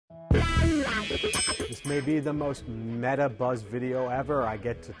This may be the most meta buzz video ever. I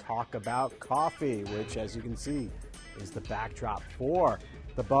get to talk about coffee, which, as you can see, is the backdrop for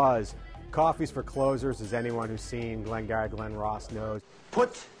the buzz. Coffee's for closers, as anyone who's seen Glengarry Glen Ross knows.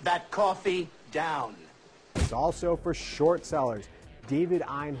 Put that coffee down. It's also for short sellers. David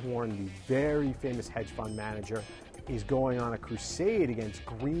Einhorn, the very famous hedge fund manager, is going on a crusade against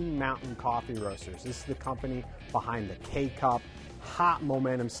Green Mountain Coffee Roasters. This is the company behind the K-Cup, hot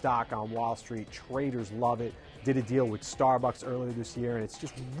momentum stock on Wall Street. Traders love it. Did a deal with Starbucks earlier this year, and it's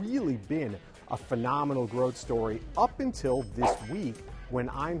just really been a phenomenal growth story up until this week when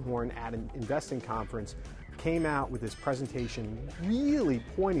Einhorn at an investing conference came out with his presentation really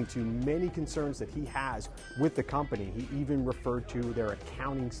pointing to many concerns that he has with the company. He even referred to their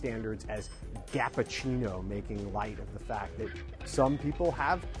accounting standards as gappuccino, making light of the fact that some people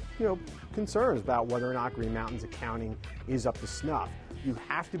have, concerns about whether or not Green Mountain's accounting is up to snuff. You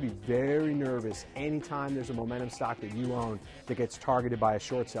have to be very nervous anytime there's a momentum stock that you own that gets targeted by a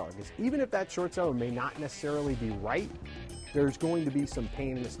short seller, because even if that short seller may not necessarily be right, there's going to be some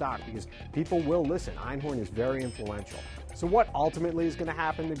pain in the stock because people will listen. Einhorn is very influential. So what ultimately is going to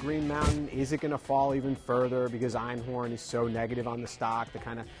happen to Green Mountain? Is it going to fall even further because Einhorn is so negative on the stock, the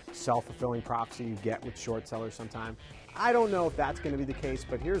kind of self-fulfilling prophecy you get with short sellers sometimes? I don't know if that's going to be the case,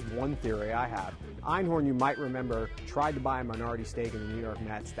 but here's one theory I have. Einhorn, you might remember, tried to buy a minority stake in the New York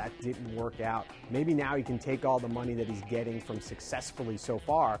Mets. That didn't work out. Maybe now he can take all the money that he's getting from successfully so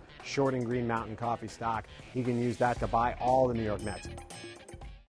far shorting Green Mountain coffee stock. He can use that to buy all the New York Mets.